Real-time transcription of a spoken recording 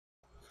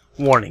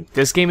Warning,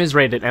 this game is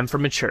rated M for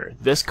mature.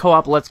 This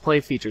co-op Let's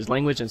Play features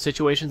language and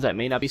situations that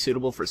may not be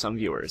suitable for some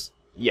viewers.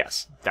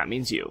 Yes, that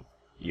means you.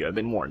 You have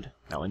been warned.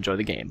 Now enjoy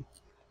the game.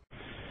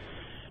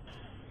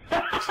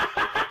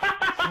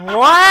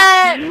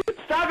 What?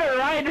 Stop it,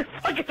 Ryan! You're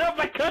fucking up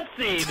my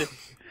cutscene!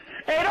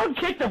 Hey, don't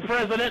kick the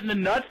president in the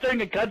nuts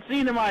during a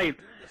cutscene in my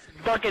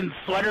fucking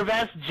sweater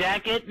vest,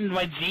 jacket, and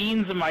my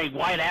jeans, and my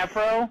white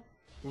afro.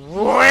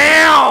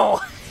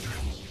 Wow!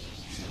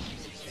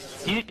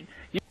 You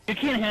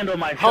can't handle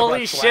my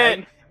Holy swag.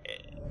 shit!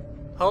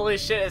 Holy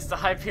shit, it's the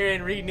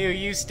Hyperion Renew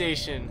U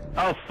station.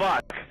 Oh,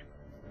 fuck.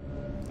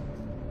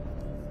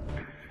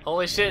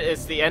 Holy shit,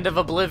 it's the end of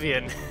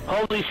Oblivion.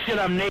 Holy shit,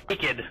 I'm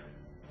naked.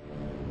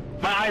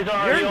 My eyes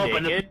are already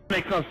open. Naked? This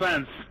makes no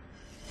sense.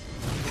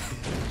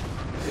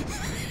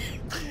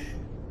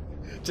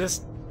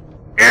 Just...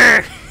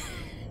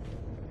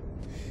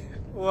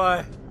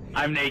 What?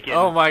 I'm naked.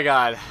 Oh my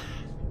god.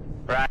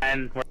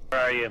 Ryan, where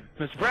are you?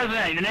 Mr.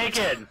 President, you're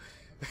naked!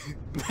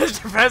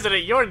 Mr.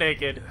 President, you're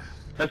naked.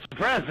 Mr.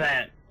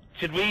 President,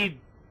 should we...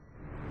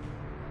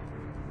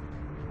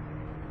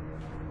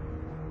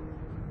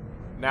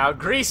 Now,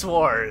 Grease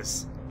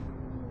Wars.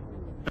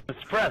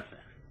 Mr.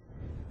 President,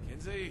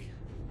 Kinsey,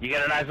 you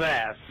got a nice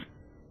ass.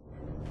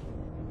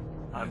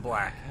 I'm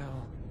black.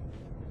 hell.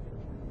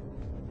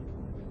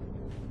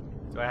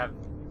 Do I have...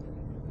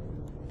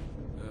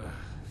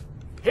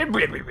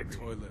 Toilet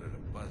at a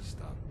bus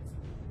stop,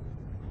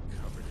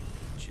 covered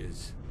in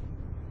jizz.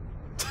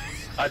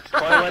 A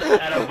toilet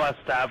at a bus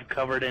stop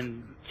covered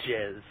in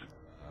jizz.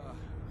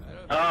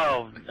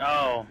 Oh.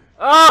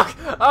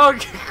 Oh,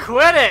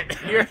 quit it!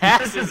 Your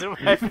ass is in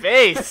my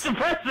face! Mr.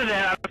 President,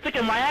 I'm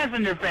sticking my ass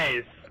in your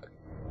face!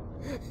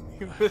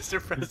 Mr.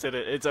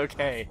 President, it's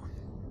okay.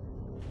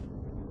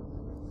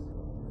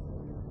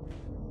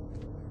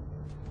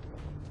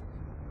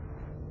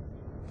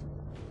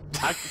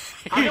 How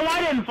come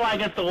I didn't fly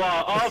against the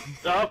wall? Oh,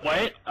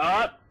 wait.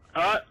 So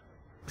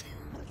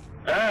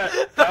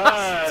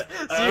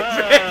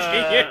you're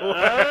making it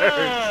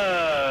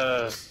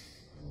worse.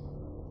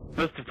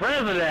 Mr.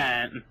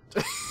 President!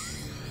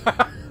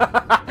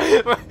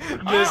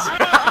 Mr.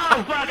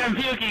 Fuck, I'm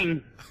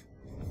puking!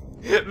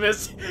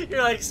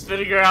 You're like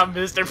spinning around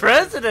Mr.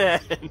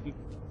 President!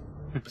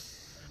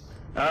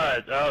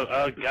 Oh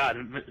god,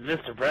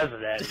 Mr.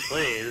 President,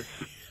 please.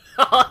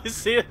 All I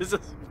see is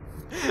this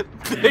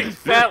big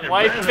fat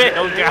white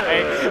pale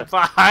guy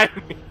behind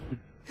me.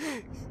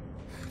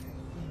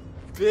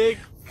 Big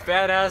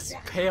fat ass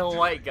pale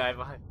white guy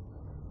behind me.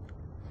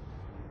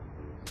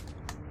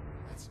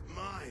 That's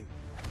mine.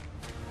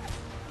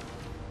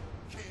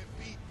 Can't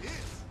beat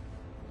this.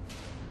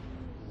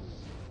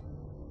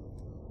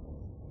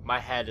 My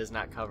head is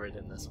not covered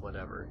in this,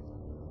 whatever.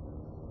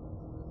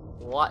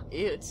 What?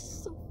 Ew,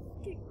 it's so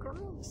fucking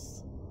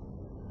gross.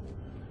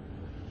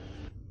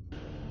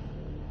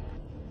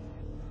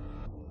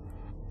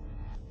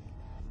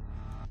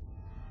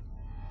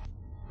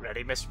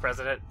 Ready, Mr.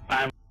 President?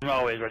 I'm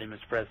always ready,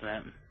 Mr.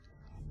 President.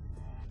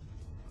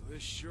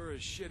 This sure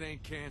as shit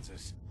ain't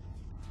Kansas.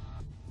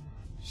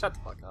 Shut the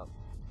fuck up.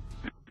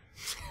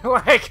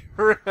 Like,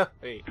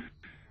 really?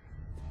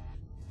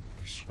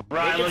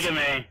 Ryan, look at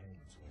me.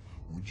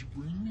 What'd you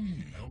bring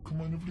me? How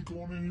come I never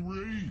go on any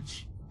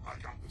raids? I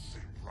got the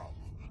same problem.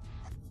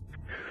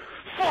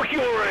 Fuck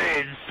your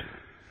raids!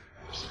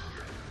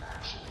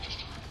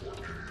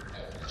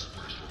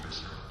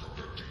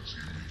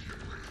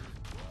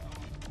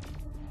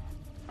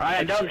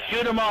 Ryan, don't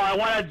shoot them all. I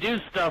want to do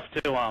stuff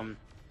to them.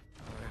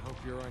 I hope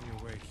you're on your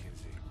way,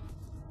 Kinsey.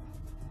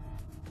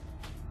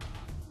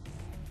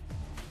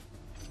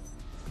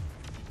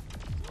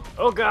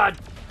 Oh god!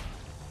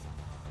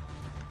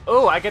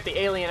 Oh, I get the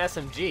alien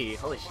SMG.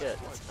 Holy shit,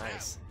 that's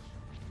nice.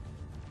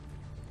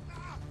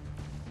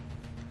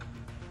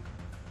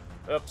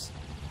 Oops.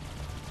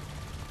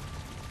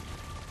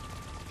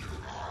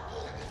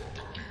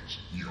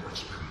 You are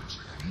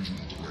experiencing unusual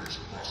delays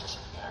in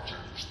processing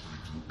objects 3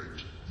 through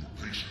 8. Your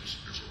patience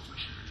is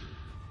appreciated.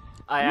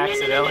 I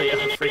accidentally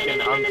freaking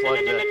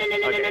unplugged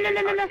it.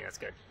 Okay, that's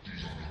good.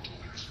 These are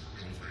notorious for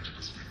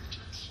elevated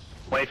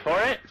speed. Wait for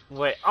it.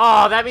 Wait,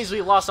 oh, that means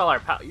we lost all our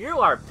power. You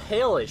are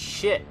pale as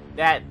shit.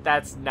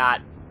 That's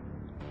not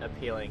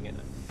appealing.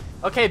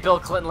 Okay, Bill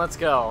Clinton, let's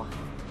go.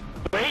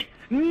 Wait,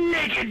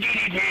 naked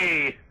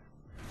DDT!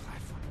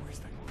 Platform, where's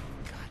that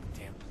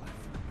goddamn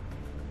platform?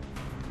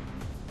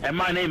 And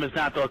my name is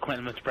not Bill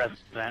Clinton, Mr.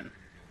 President.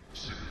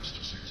 Serious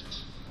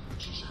diseases.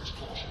 Exercise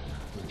caution when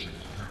approaching the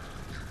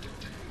hand of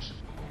abductees.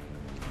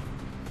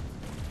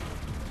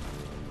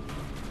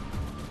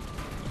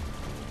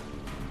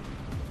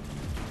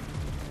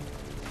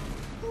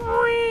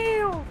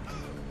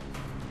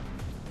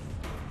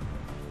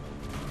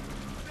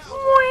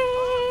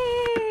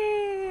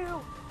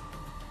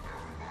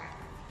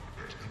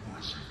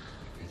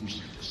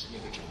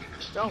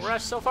 Don't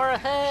rush so far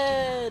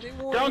ahead!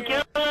 Don't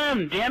kill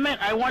him! Damn it!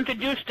 I want to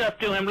do stuff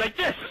to him like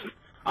this!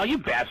 Oh, you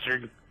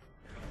bastard!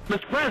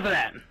 Mr.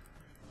 President!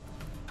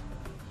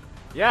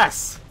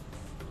 Yes!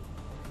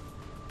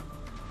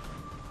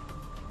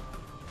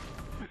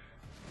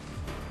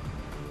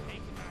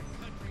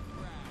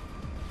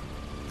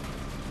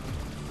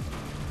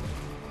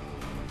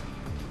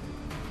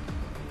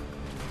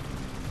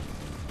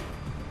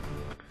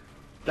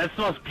 That's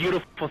the most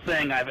beautiful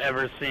thing I've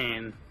ever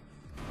seen.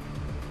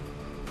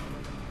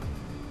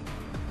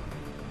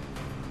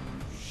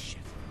 Shit.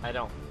 I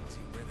don't. See,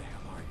 where the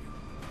hell are you?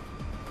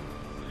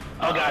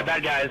 Oh god,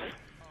 bad guys. Oh,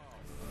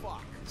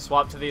 fuck.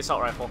 Swap to the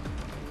assault rifle.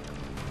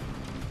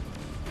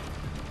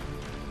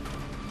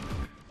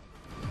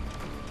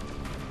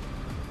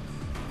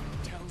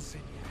 Tell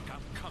Zinyak I'm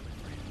coming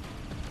for him.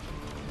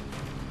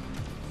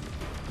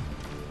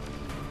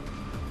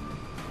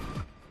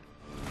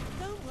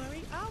 Don't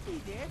worry, I'll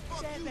be there. Blah,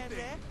 blah,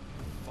 blah.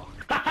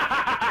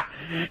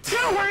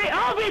 Don't worry,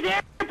 I'll be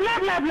there. Blah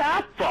blah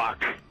blah.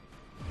 Fuck.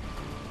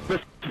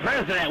 Mr.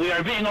 President, we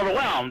are being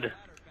overwhelmed.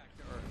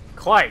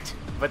 Quite,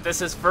 but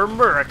this is for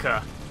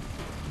America.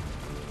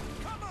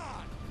 Come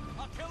on!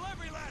 I'll kill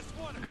every last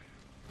one of you.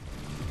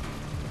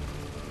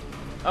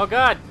 Oh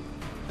god.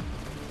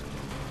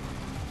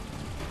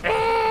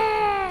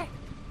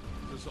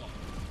 That's all.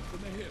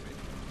 Can they hear me?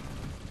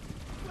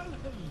 Well,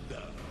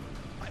 hello.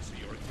 I see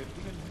you're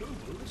attempting a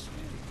noble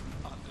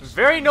escape.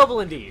 Very noble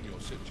indeed. Your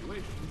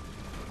situation,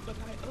 but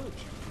I urge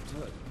you to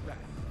turn back.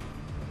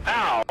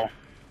 Ow.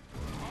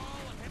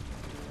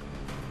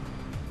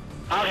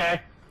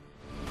 Okay.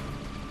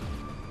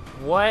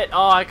 What?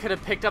 Oh, I could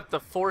have picked up the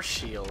force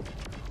shield.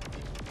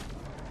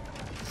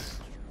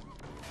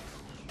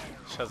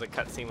 Shows a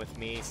cutscene with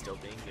me still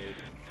being nude.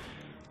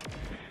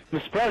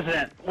 Mr.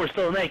 President, we're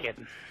still naked.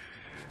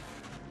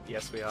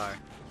 Yes, we are.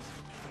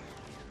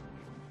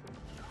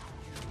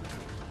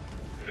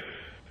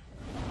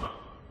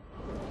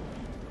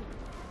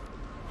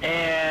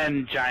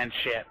 And giant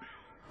shit.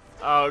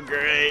 Oh,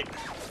 great.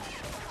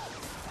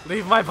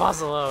 Leave my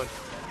boss alone.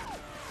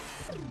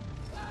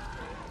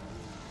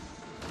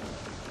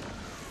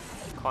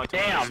 Quantum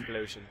Damn.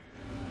 explosion.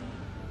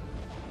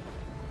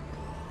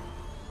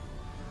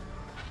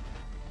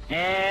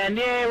 And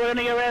yay, we're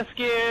gonna get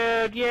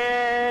rescued!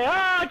 Yay!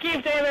 Oh,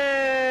 Keith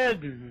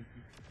David!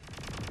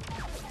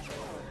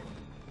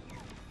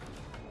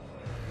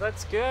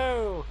 Let's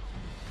go.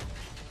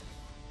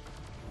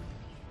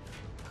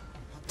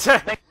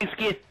 Thanks,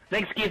 Keith.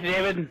 Thanks, Keith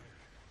David.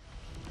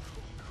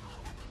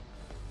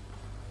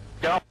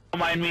 Don't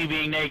mind me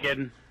being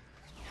naked.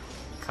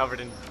 Covered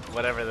in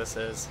whatever this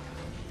is.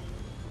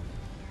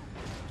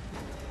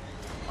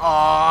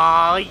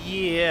 Aw,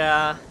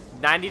 yeah.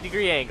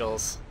 90-degree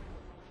angles.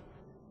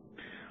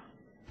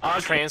 Okay,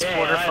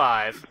 Transporter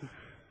 5.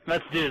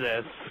 Let's do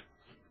this.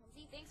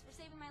 See, thanks for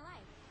saving my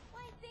life.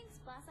 Why, thanks,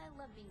 boss. I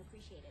love being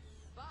appreciated.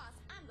 Boss,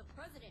 I'm the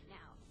president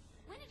now.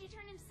 When did you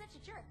turn into such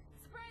a jerk?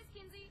 Surprise,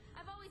 Kinsey.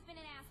 I've always been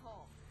an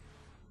asshole.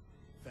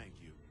 Thank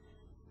you.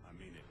 I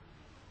mean it.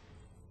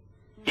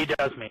 He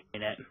does mean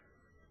it.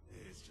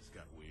 It's just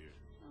got weird.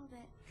 A little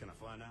bit. Can I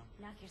fly now?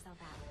 Knock yourself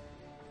out.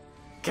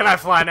 Can I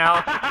fly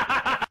now?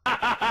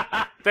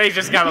 They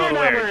just got a You're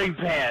little not weird. wearing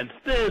pants.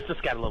 This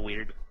just got a little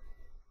weird.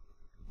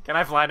 Can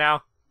I fly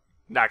now?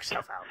 Knock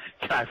yourself out.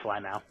 Can I fly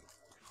now?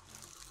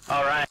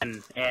 Alright,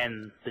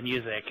 and the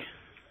music.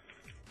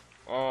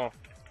 Oh.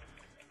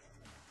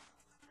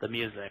 The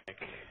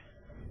music.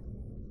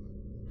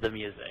 The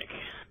music.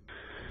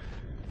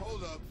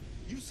 Hold up.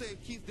 You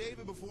saved Keith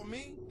David before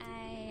me?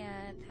 I,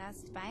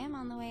 passed by him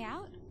on the way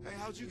out. Hey,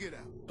 how'd you get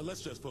out?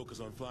 Let's just focus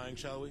on flying,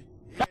 shall we?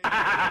 Signals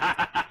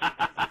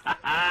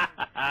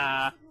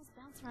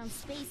bounce around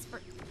space for...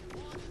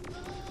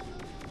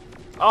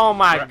 Oh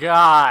my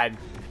god.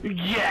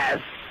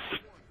 Yes!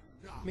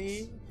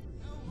 Me?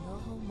 No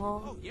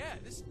more. Oh, yeah,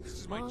 this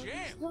is my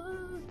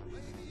jam.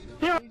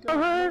 Don't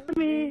hurt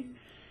me.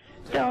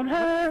 Don't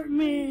hurt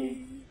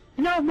me.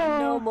 No more.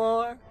 No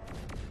more.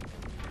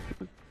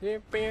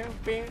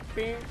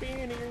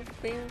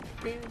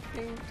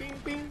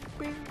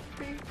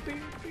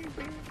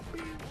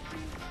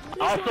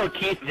 Also,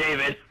 Keith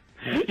David.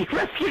 You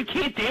rescued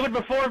Keith David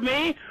before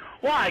me?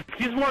 Why? 'Cause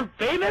he's more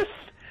famous?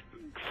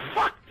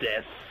 Fuck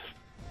this.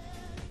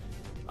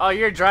 Oh,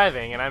 you're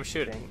driving and I'm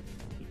shooting.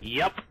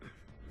 Yep.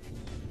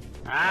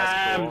 That's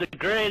I'm cool. the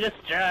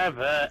greatest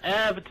driver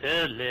ever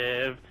to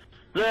live.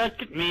 Look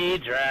at me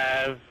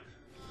drive.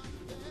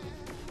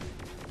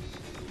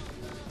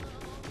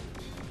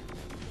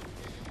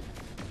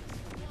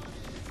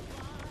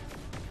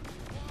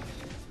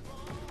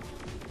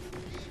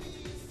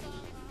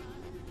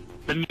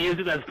 The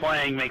music that's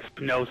playing makes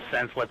no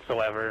sense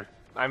whatsoever.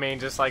 I mean,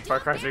 just like Far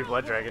Cry 3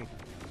 Blood Dragon.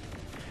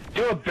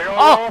 Do a barrel roll.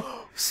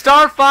 Oh!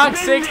 Star Fox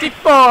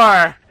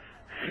 64!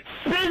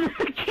 Spin,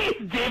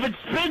 Keith David,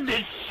 spin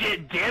this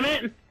shit, damn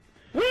it!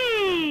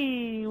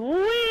 Wee,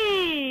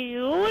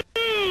 wee,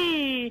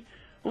 wee,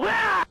 wah,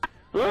 ah,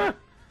 ah,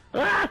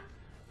 ah,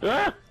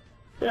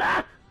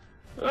 ah,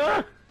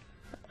 ah,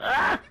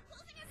 ah,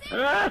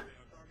 ah,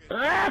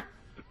 ah.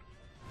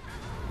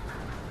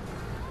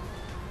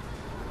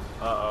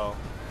 Uh-oh.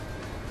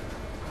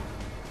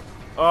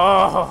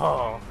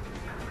 Oh!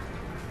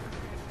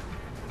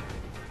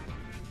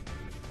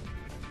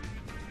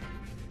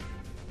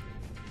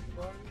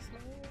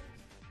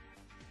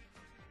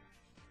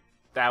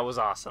 That was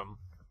awesome.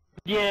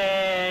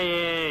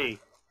 Yay!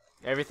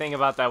 Everything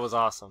about that was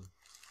awesome.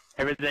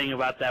 Everything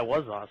about that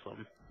was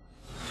awesome.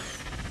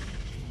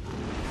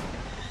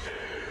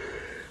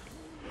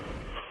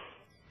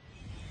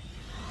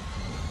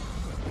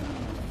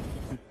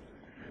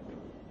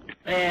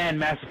 And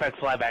Mass Effect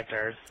flyback to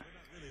Earth. We're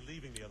not really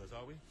leaving the others,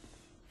 are we?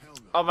 Hell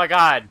no. Oh my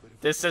god,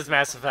 this is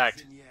Mass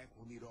Effect.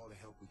 We'll need all the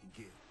help we can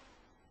get.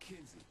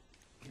 Kinsey,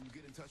 can you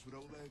get in touch with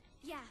Oleg?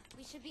 Yeah,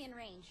 we should be in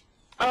range.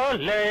 Oh,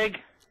 leg.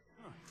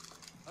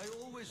 I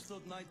always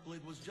thought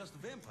Nightblade was just a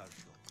vampire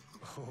show.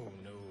 Oh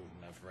no,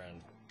 my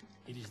friend.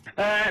 It is the...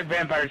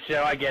 Vampire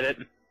show, I get it.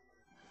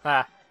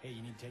 Ah. Hey,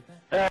 you need to take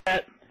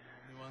that?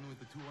 Anyone with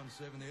the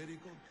 217 area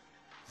code?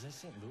 Is that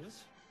St.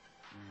 Louis?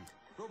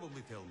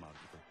 Probably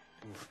telemarketer.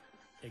 Oof.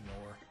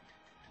 Ignore.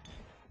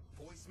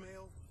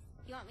 Voicemail?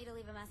 You want me to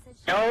leave a message?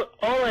 Oh,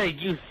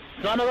 Oleg, you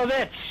son of a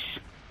bitch!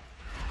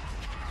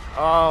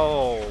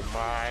 Oh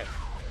my.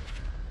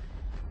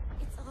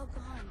 It's all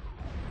gone.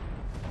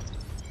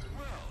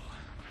 Well,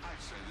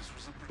 I'd say this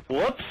was a pretty...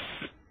 Whoops!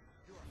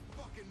 You're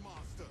a fucking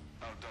monster.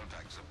 Oh, don't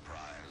act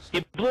surprised.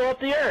 You blew up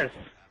the Earth!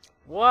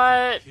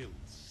 What? Killed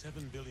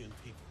 7 billion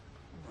people.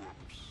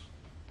 Whoops.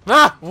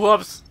 Ah!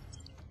 Whoops!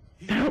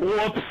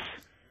 Whoops!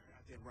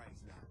 Goddamn right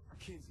he's not.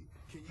 Kinsey,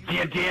 can you...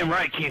 Yeah, damn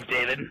right, Keith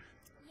David.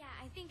 Yeah,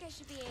 I think I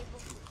should be able.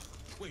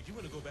 Wait, you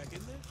want to go back in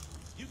there?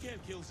 You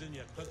can't kill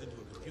Zinyak plugged into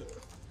a computer.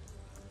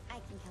 I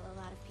can kill a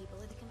lot of people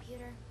with a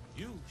computer.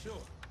 You,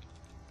 sure.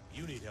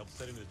 You need help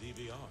setting the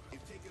DVR.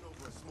 If taking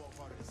over a small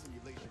part of the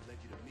simulation led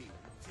you to me,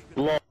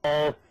 taking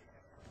Lol.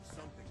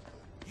 something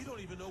good. You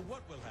don't even know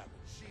what will happen.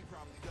 She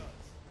probably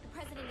does. The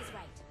president is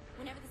right.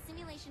 Whenever the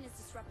simulation is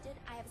disrupted,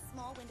 I have a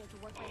small window to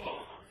work within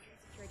the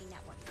security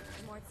network.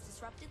 The more it's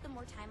disrupted, the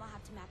more time I'll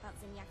have to map out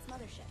Zinyak's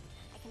mothership.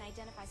 I can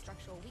identify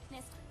structural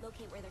weakness,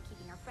 locate where they're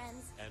keeping our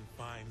friends. And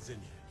find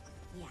Zinyak.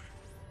 Yeah.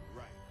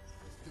 Right.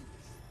 Let's do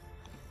this.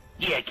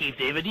 Yeah, Keith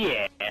David,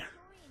 yeah.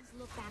 Historians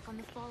look back on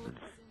the fall of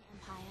the Zin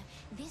Empire.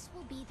 This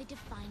will be the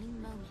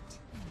defining moment.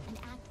 An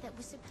act that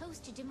was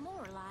supposed to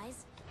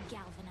demoralize,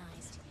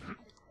 galvanized. And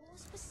a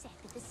course was set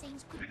that the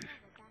Saints could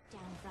never back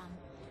down from.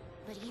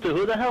 But even So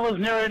who the hell is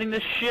narrating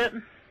this shit?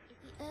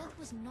 if the Earth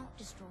was not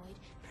destroyed,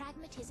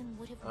 pragmatism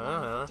would have won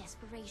over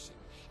desperation,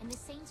 and the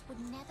Saints would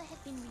never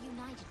have been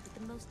reunited with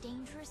the most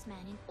dangerous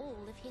man in all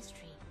of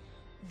history,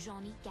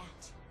 Johnny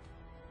Gat.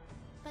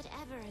 But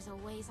ever as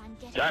always, I'm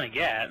getting... Johnny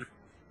Gat.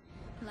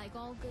 Like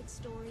all good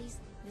stories,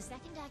 the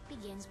second act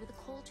begins with a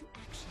call to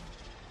action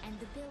and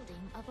the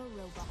building of a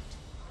robot.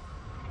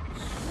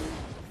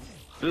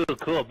 Ooh,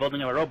 cool,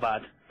 building a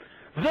robot.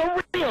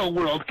 The real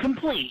world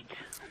complete!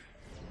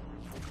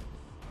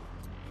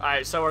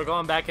 Alright, so we're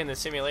going back in the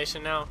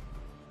simulation now?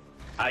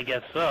 I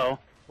guess so.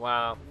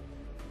 Wow.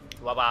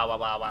 Wow, wow, wow,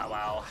 wow, wow,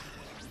 wow.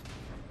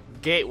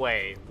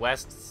 Gateway,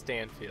 West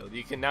Stanfield.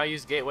 You can now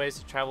use gateways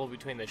to travel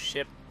between the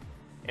ship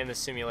and the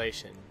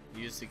simulation.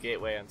 Use the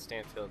gateway on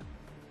Stanfield.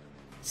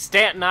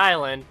 Staten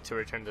Island to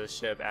return to the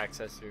ship.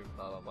 Access through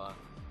blah, blah, blah.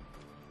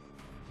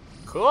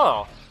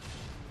 Cool.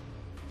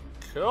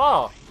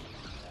 Cool.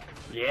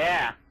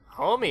 Yeah.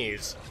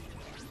 Homies.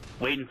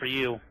 Waiting for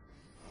you.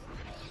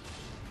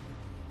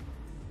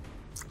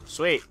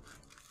 Sweet.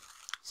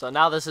 So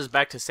now this is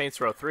back to Saints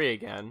Row 3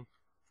 again.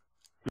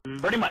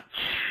 Pretty much.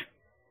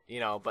 You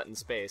know, but in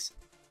space.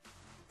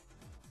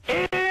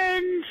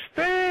 In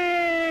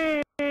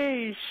space!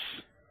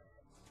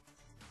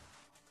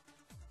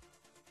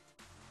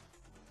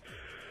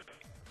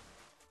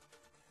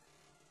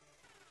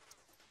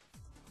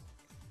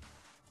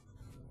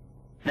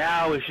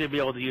 Now we should be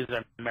able to use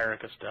our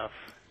America stuff.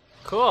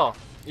 Cool.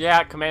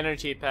 Yeah,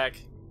 Commander-in-Chief pack.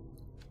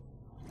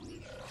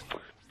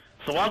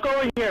 So walk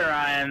over here,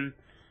 Ryan,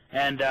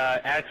 and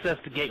access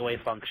the gateway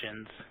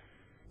functions.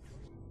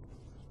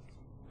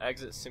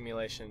 Exit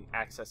simulation,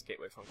 access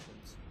gateway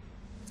functions.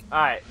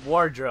 Alright,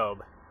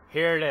 wardrobe.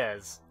 Here it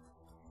is.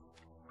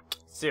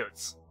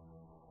 Suits.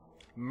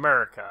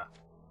 America.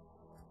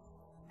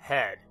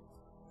 Head.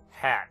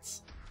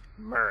 Hats.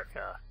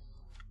 America.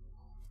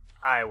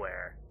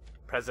 Eyewear.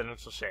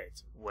 Presidential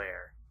shades.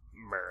 Wear.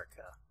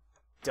 America.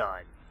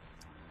 Done.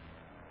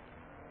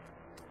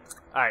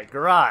 Alright,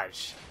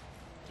 garage.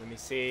 Let me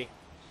see.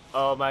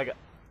 Oh my god.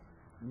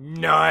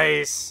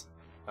 Nice!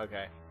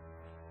 Okay.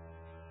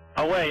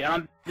 Oh wait,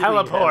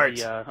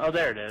 Teleport! Oh,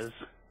 there it is.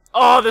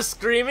 Oh, the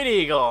Screaming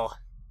Eagle!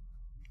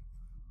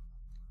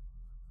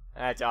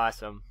 That's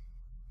awesome.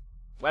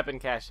 Weapon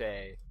cache.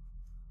 Hey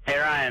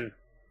Ryan.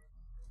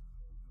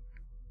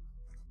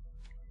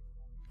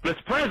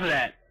 Mr.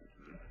 President!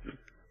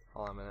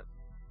 Hold on a minute.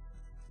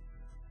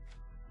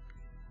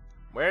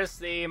 Where's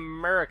the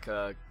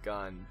America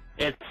gun?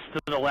 It's to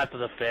the left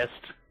of the fist.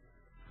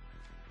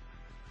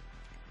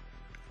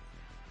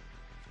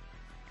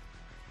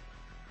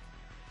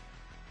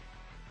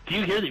 Do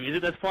you hear the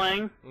music that's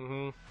playing?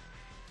 Mm-hmm.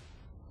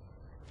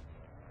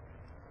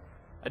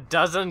 A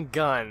dozen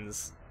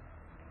guns.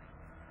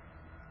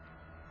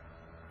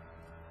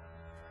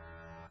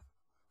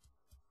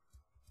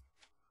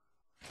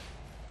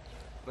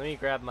 Let me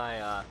grab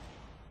my,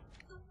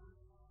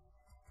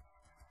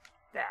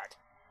 that.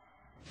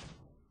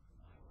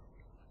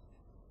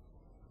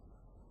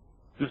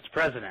 Mr.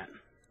 President.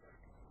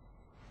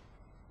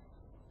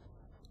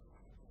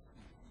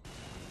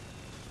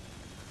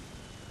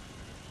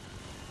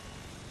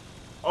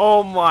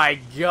 Oh my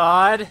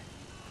god!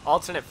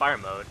 alternate fire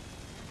mode.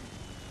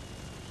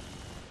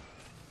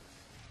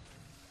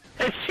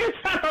 It shoots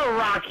out a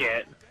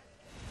rocket.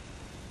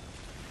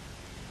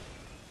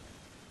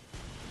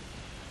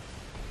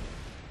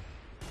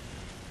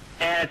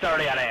 And it's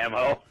already out of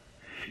ammo.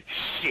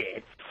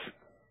 Shit.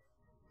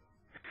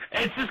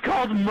 It's just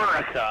called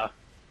Murica.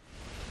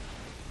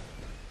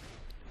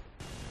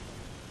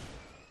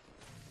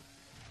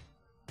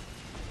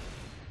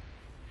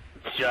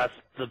 Just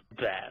the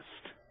best.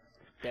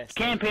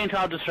 Campaign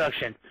top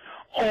destruction.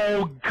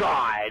 Oh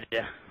God.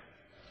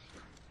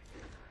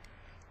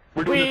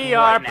 We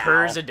are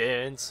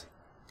presidents.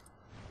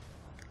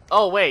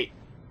 Oh wait,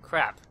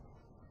 crap.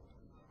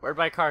 Where'd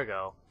my car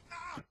go?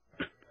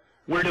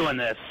 We're doing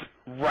this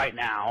right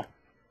now.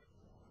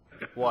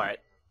 What?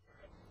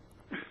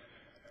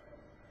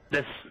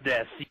 This.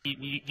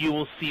 You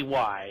will see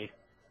why.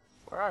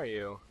 Where are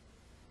you?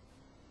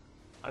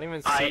 I don't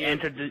even see.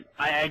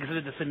 I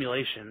exited the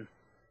simulation.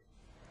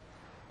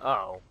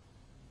 Oh.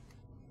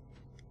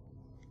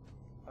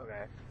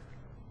 Okay.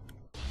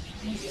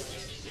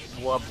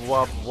 Wub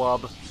wub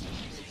wub.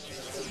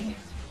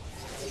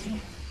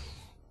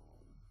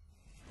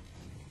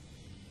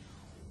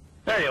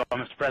 There you are,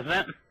 Mr.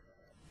 President.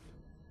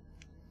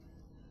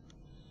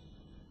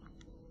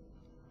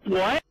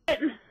 What?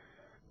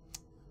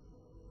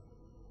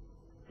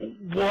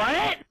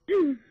 What?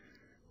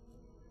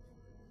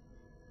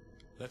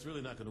 That's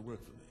really not going to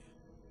work for me.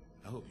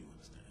 I hope you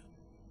understand.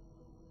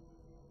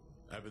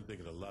 I've been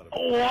thinking a lot of...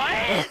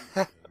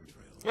 What?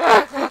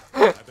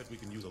 I bet we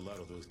can use a lot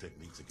of those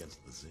techniques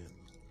against the Zen.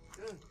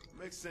 Yeah,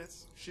 makes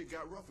sense. Shit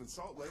got rough in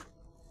Salt Lake.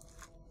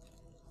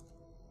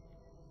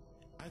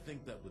 I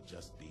think that would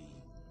just be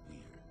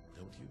weird,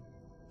 don't you?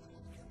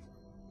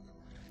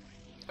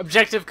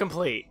 Objective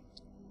complete.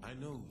 I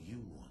know you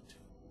want to,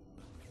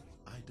 but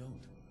I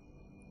don't.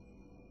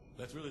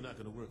 That's really not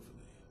going to work for me.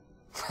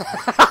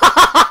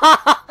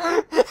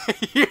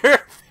 Your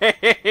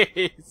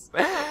face.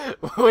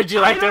 Would you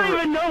like to? I don't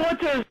even know what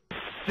to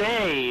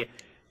say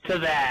to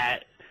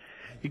that.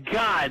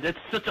 God, that's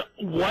such a...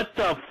 What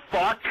the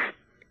fuck?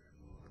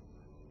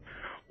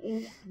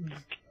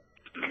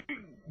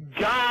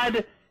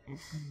 God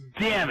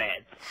damn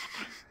it.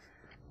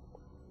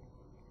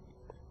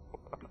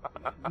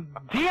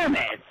 Damn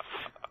it.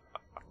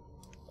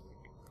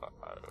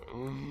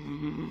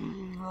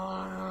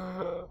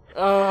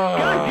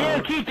 God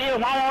damn, Keith,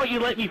 David, why won't you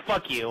let me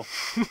fuck you?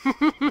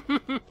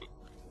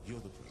 You're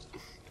the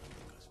president.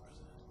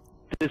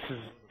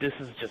 This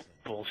is just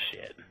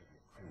bullshit.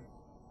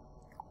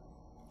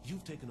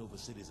 You've taken over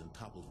cities and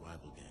toppled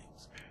rival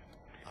gangs.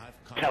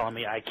 Telling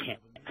me I can't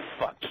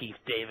fuck Keith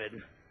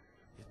David.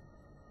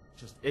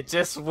 It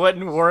just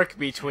wouldn't work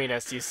between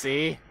us, you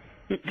see?